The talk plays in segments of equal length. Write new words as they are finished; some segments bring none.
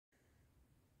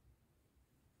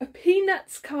A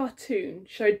Peanuts cartoon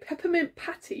showed Peppermint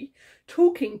Patty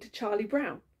talking to Charlie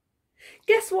Brown.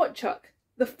 Guess what, Chuck?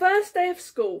 The first day of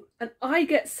school and I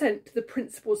get sent to the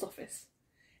principal's office.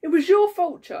 It was your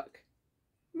fault, Chuck.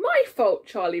 My fault,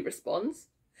 Charlie responds.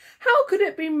 How could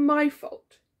it be my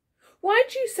fault? Why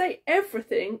do you say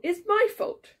everything is my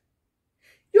fault?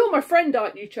 You're my friend,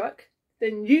 aren't you, Chuck?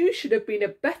 Then you should have been a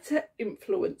better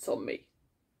influence on me.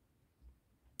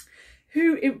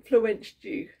 Who influenced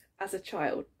you as a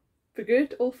child, for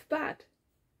good or for bad?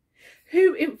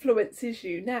 Who influences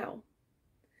you now?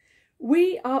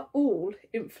 We are all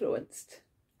influenced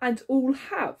and all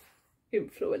have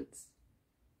influence.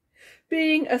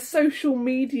 Being a social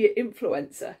media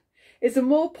influencer is a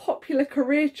more popular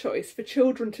career choice for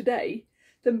children today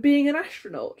than being an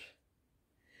astronaut.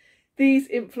 These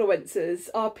influencers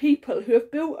are people who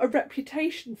have built a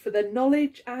reputation for their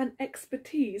knowledge and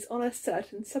expertise on a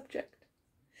certain subject.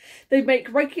 They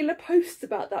make regular posts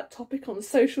about that topic on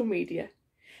social media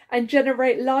and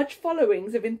generate large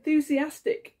followings of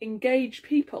enthusiastic, engaged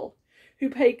people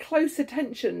who pay close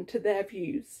attention to their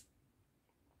views.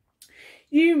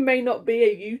 You may not be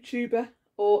a YouTuber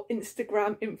or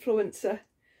Instagram influencer,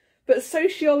 but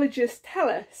sociologists tell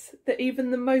us that even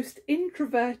the most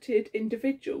introverted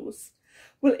individuals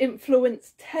will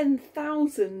influence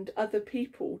 10,000 other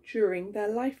people during their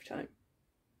lifetime.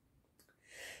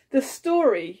 The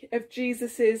story of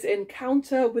Jesus'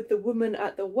 encounter with the woman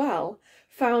at the well,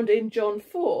 found in John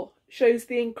 4, shows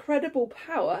the incredible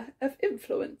power of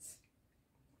influence.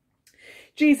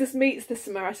 Jesus meets the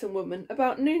Samaritan woman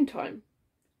about noontime.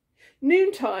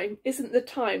 Noontime isn't the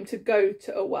time to go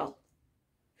to a well.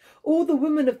 All the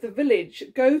women of the village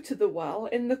go to the well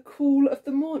in the cool of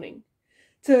the morning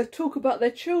to talk about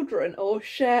their children or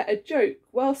share a joke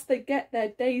whilst they get their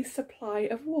day's supply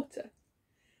of water.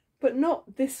 But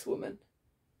not this woman.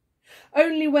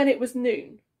 Only when it was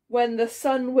noon, when the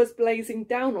sun was blazing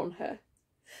down on her,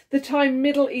 the time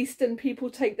Middle Eastern people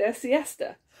take their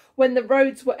siesta, when the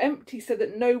roads were empty so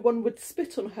that no one would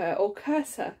spit on her or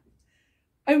curse her,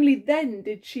 only then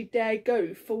did she dare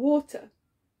go for water.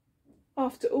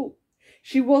 After all,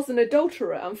 she was an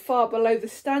adulterer and far below the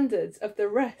standards of the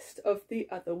rest of the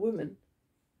other women.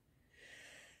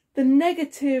 The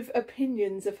negative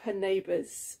opinions of her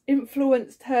neighbours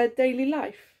influenced her daily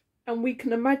life, and we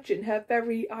can imagine her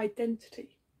very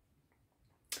identity.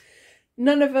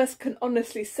 None of us can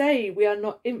honestly say we are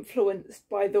not influenced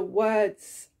by the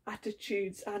words,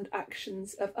 attitudes and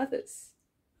actions of others.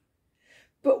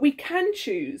 But we can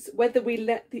choose whether we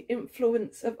let the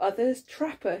influence of others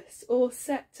trap us or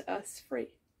set us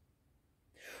free.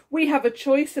 We have a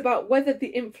choice about whether the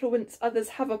influence others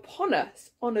have upon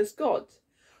us honours God,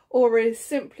 or is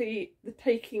simply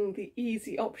taking the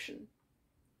easy option.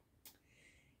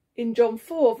 In John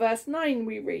 4 verse 9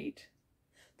 we read,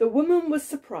 "The woman was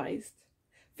surprised,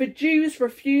 for Jews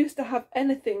refused to have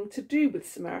anything to do with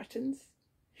Samaritans.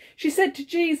 She said to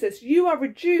Jesus, 'You are a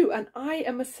Jew and I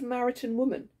am a Samaritan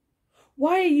woman.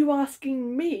 Why are you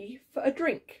asking me for a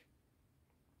drink?'"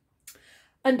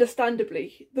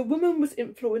 Understandably, the woman was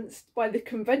influenced by the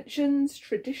conventions,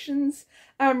 traditions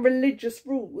and religious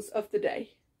rules of the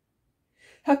day.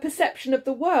 Her perception of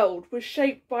the world was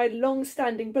shaped by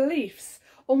long-standing beliefs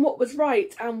on what was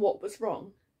right and what was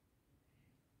wrong.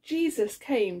 Jesus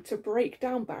came to break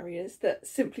down barriers that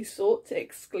simply sought to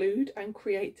exclude and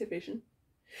create division.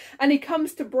 And he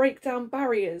comes to break down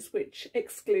barriers which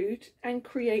exclude and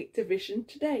create division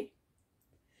today.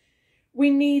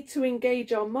 We need to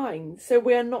engage our minds so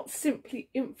we are not simply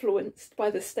influenced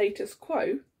by the status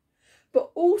quo,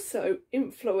 but also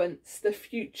influence the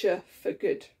future for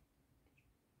good.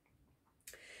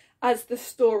 As the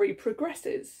story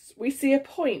progresses, we see a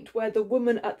point where the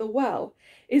woman at the well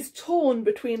is torn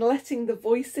between letting the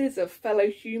voices of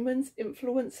fellow humans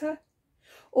influence her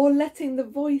or letting the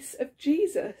voice of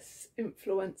Jesus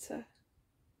influence her.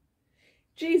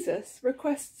 Jesus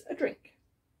requests a drink.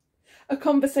 A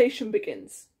conversation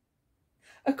begins.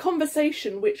 A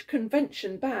conversation which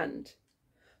convention banned,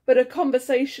 but a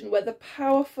conversation where the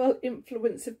powerful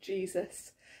influence of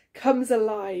Jesus comes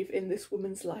alive in this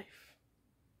woman's life.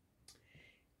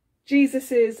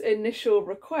 Jesus' initial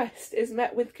request is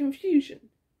met with confusion,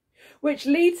 which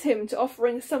leads him to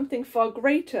offering something far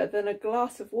greater than a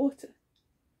glass of water.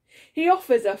 He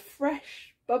offers a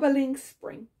fresh, bubbling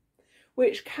spring,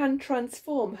 which can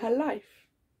transform her life.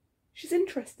 She's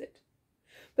interested,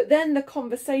 but then the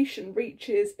conversation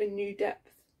reaches a new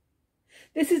depth.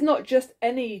 This is not just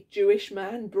any Jewish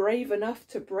man brave enough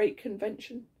to break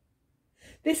convention.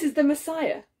 This is the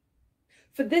Messiah.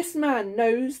 For this man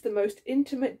knows the most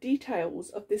intimate details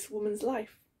of this woman's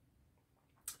life.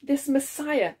 This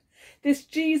Messiah This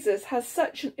Jesus has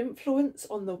such an influence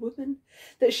on the woman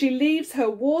that she leaves her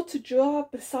water jar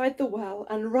beside the well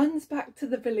and runs back to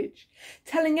the village,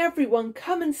 telling everyone,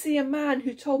 "Come and see a man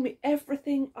who told me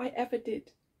everything I ever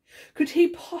did. Could he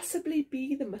possibly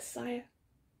be the Messiah?"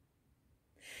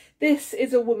 This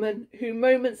is a woman who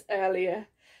moments earlier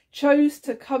chose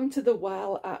to come to the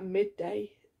well at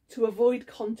midday to avoid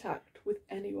contact with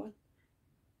anyone.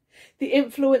 The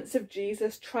influence of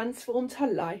Jesus transformed her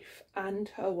life and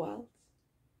her world.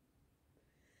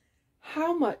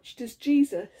 How much does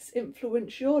Jesus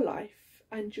influence your life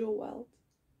and your world?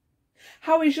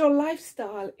 How is your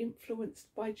lifestyle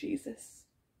influenced by Jesus?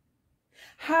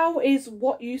 How is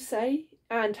what you say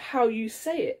and how you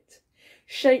say it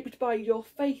shaped by your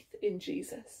faith in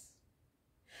Jesus?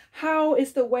 How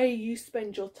is the way you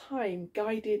spend your time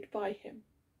guided by him?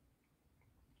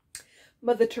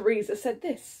 Mother Teresa said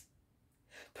this: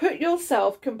 "Put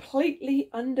yourself completely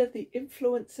under the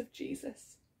influence of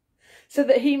Jesus, so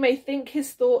that he may think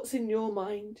his thoughts in your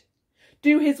mind,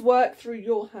 do his work through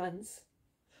your hands,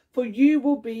 for you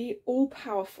will be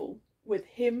all-powerful with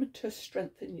him to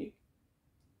strengthen you."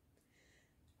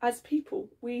 As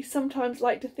people, we sometimes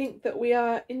like to think that we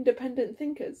are independent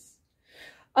thinkers,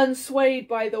 unswayed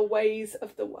by the ways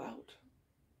of the world.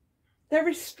 There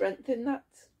is strength in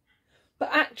that, but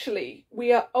actually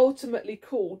we are ultimately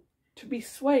called to be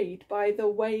swayed by the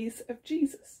ways of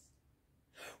Jesus.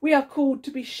 We are called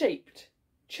to be shaped,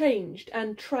 changed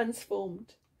and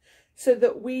transformed so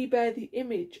that we bear the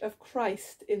image of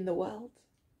Christ in the world.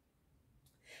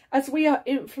 As we are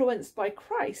influenced by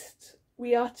Christ,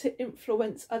 we are to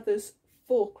influence others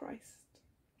for Christ.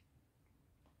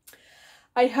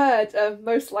 I heard a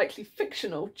most likely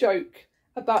fictional joke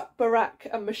about Barack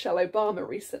and Michelle Obama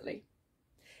recently.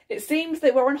 It seems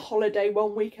they were on holiday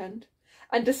one weekend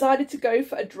and decided to go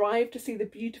for a drive to see the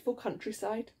beautiful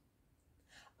countryside.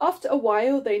 After a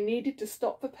while, they needed to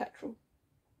stop for petrol.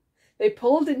 They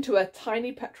pulled into a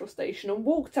tiny petrol station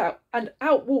and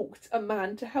out-walked a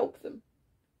man to help them.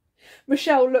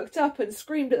 Michelle looked up and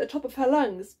screamed at the top of her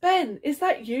lungs, "Ben, is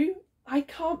that you? I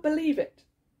can't believe it."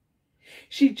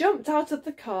 She jumped out of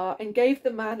the car and gave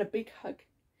the man a big hug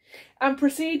and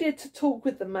proceeded to talk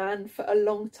with the man for a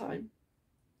long time.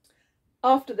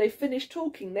 After they finished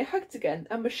talking, they hugged again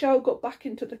and Michelle got back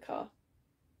into the car.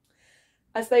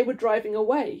 As they were driving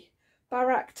away,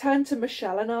 Barack turned to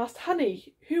Michelle and asked,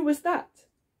 "Honey, who was that?"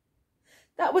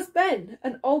 "That was Ben,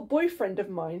 an old boyfriend of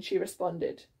mine," she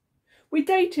responded. "We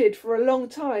dated for a long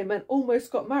time and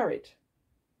almost got married."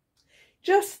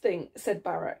 "Just think," said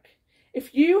Barack,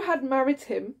 "if you had married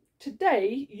him,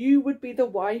 today you would be the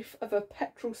wife of a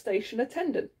petrol station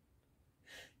attendant."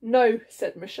 "No,"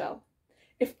 said Michelle.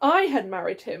 "If I had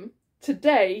married him,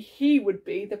 today he would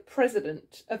be the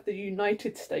President of the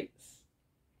United States."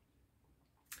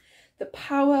 The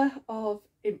power of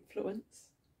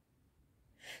influence.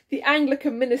 The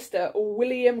Anglican minister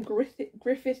William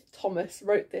Griffith Thomas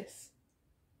wrote this: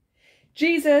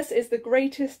 "Jesus is the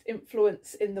greatest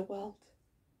influence in the world.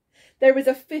 There is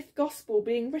a fifth gospel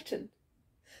being written,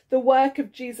 the work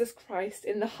of Jesus Christ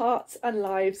in the hearts and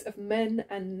lives of men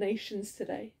and nations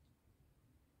today."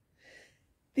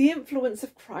 The influence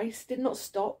of Christ did not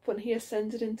stop when he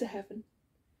ascended into heaven.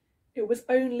 It was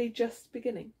only just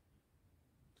beginning.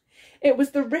 It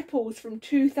was the ripples from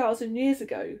 2,000 years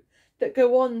ago that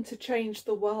go on to change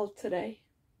the world today.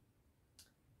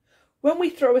 When we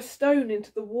throw a stone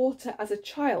into the water as a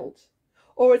child,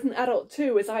 or as an adult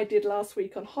too, as I did last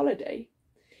week on holiday,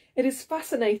 it is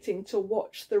fascinating to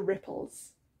watch the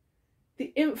ripples.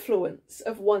 The influence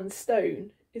of one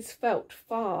stone is felt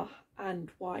far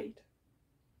and wide.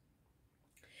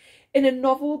 In a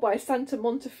novel by Santa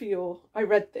Montefiore, I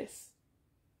read this: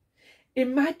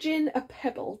 "Imagine a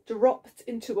pebble dropped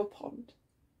into a pond.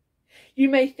 You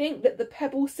may think that the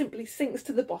pebble simply sinks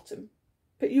to the bottom,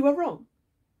 but you are wrong.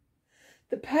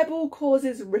 The pebble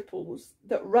causes ripples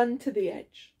that run to the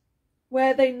edge,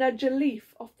 where they nudge a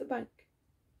leaf off the bank.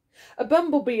 A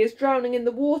bumblebee is drowning in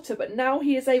the water, but now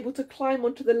he is able to climb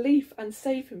onto the leaf and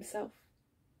save himself.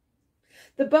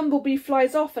 The bumblebee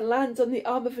flies off and lands on the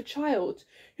arm of a child,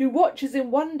 who watches in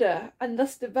wonder and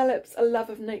thus develops a love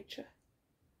of nature.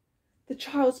 The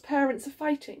child's parents are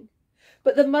fighting,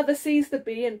 but the mother sees the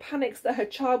bee and panics that her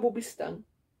child will be stung.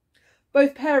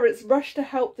 Both parents rush to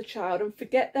help the child and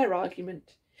forget their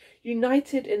argument,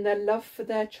 united in their love for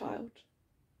their child.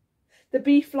 The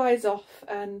bee flies off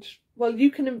and, well,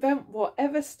 you can invent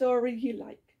whatever story you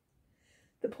like.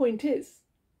 The point is,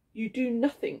 you do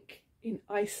nothing in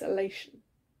isolation.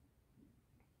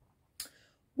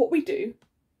 What we do,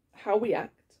 how we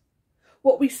act,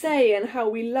 what we say and how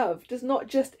we love does not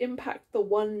just impact the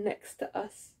one next to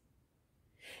us.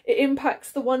 It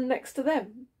impacts the one next to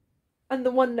them, and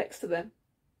the one next to them,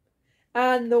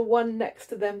 and the one next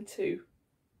to them too,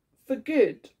 for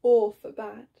good or for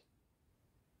bad.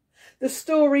 The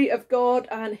story of God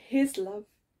and his love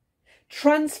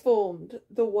transformed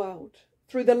the world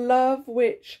through the love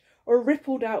which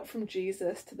rippled out from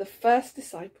Jesus to the first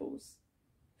disciples,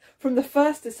 from the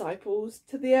first disciples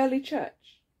to the early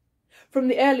church, from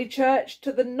the early church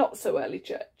to the not so early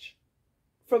church,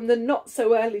 from the not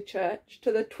so early church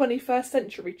to the 21st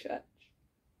century church,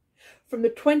 from the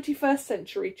 21st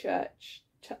century church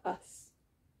to us.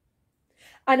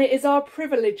 And it is our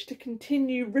privilege to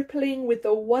continue rippling with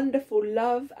the wonderful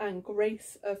love and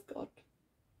grace of God.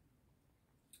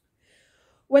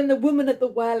 When the woman at the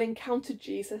well encountered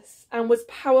Jesus and was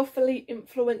powerfully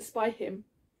influenced by him,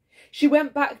 she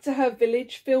went back to her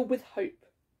village filled with hope,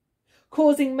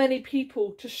 causing many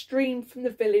people to stream from the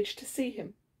village to see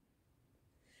him.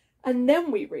 And then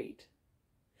we read,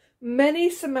 many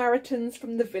Samaritans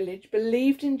from the village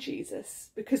believed in Jesus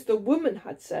because the woman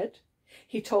had said,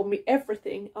 "He told me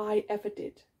everything I ever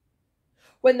did."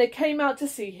 When they came out to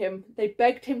see him, they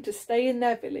begged him to stay in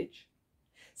their village.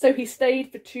 So he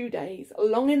stayed for 2 days,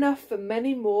 long enough for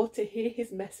many more to hear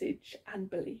his message and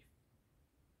believe.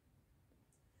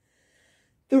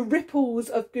 The ripples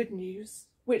of good news,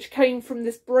 which came from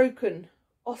this broken,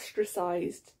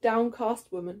 ostracised,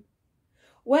 downcast woman,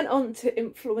 went on to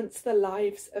influence the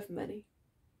lives of many.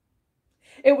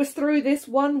 It was through this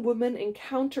one woman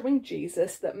encountering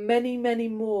Jesus that many, many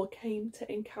more came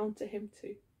to encounter him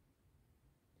too.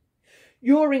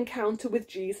 Your encounter with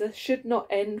Jesus should not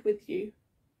end with you.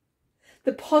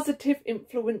 The positive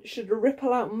influence should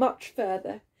ripple out much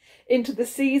further into the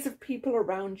seas of people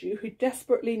around you who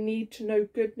desperately need to know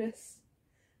goodness,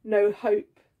 know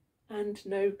hope, and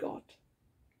know God.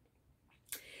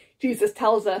 Jesus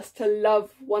tells us to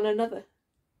love one another.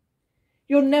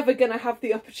 You're never going to have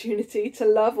the opportunity to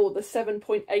love all the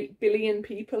 7.8 billion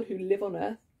people who live on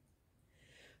earth.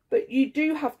 But you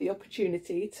do have the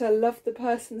opportunity to love the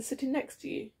person sitting next to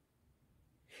you.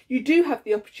 You do have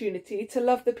the opportunity to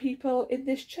love the people in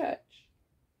this church.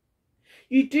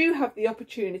 You do have the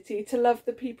opportunity to love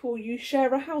the people you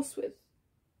share a house with.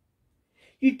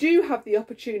 You do have the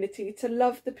opportunity to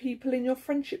love the people in your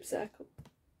friendship circle.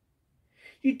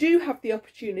 You do have the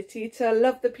opportunity to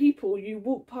love the people you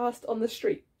walk past on the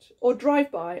street or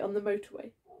drive by on the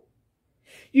motorway.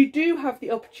 You do have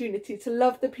the opportunity to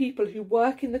love the people who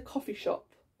work in the coffee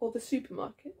shop or the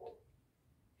supermarket.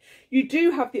 You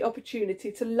do have the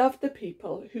opportunity to love the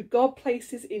people who God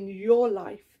places in your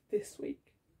life this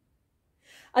week.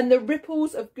 And the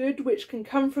ripples of good which can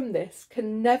come from this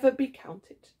can never be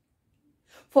counted.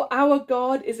 For our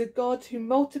God is a God who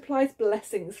multiplies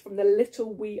blessings from the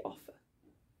little we offer.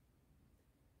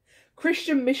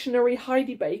 Christian missionary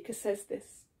Heidi Baker says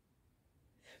this: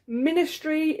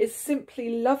 ministry is simply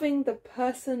loving the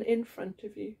person in front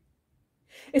of you.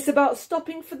 It's about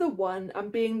stopping for the one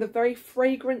and being the very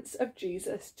fragrance of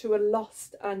Jesus to a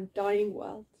lost and dying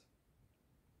world.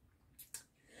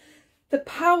 The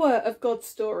power of God's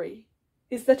story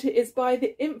is that it is by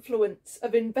the influence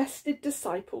of invested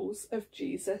disciples of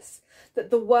Jesus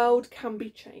that the world can be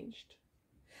changed,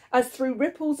 as through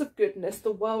ripples of goodness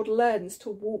the world learns to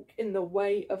walk in the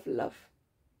way of love.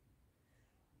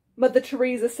 Mother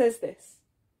Teresa says this: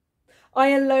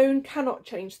 "I alone cannot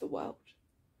change the world,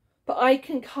 but I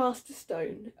can cast a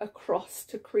stone across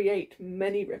to create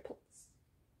many ripples."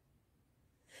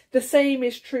 The same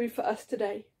is true for us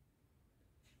today.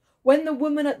 When the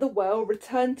woman at the well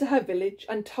returned to her village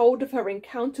and told of her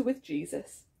encounter with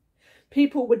Jesus,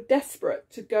 people were desperate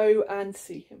to go and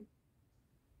see him.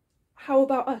 How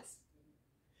about us?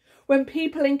 When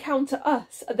people encounter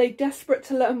us, are they desperate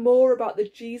to learn more about the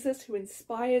Jesus who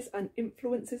inspires and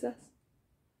influences us?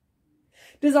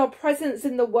 Does our presence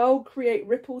in the world create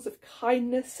ripples of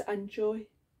kindness and joy?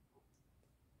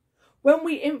 When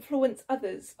we influence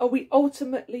others, are we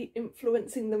ultimately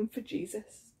influencing them for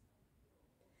Jesus?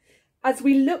 As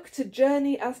we look to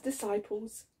journey as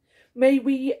disciples, may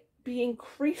we be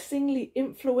increasingly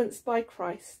influenced by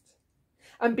Christ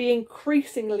and be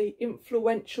increasingly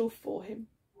influential for him.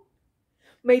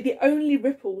 May the only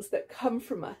ripples that come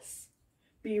from us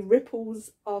be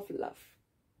ripples of love.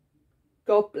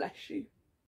 God bless you.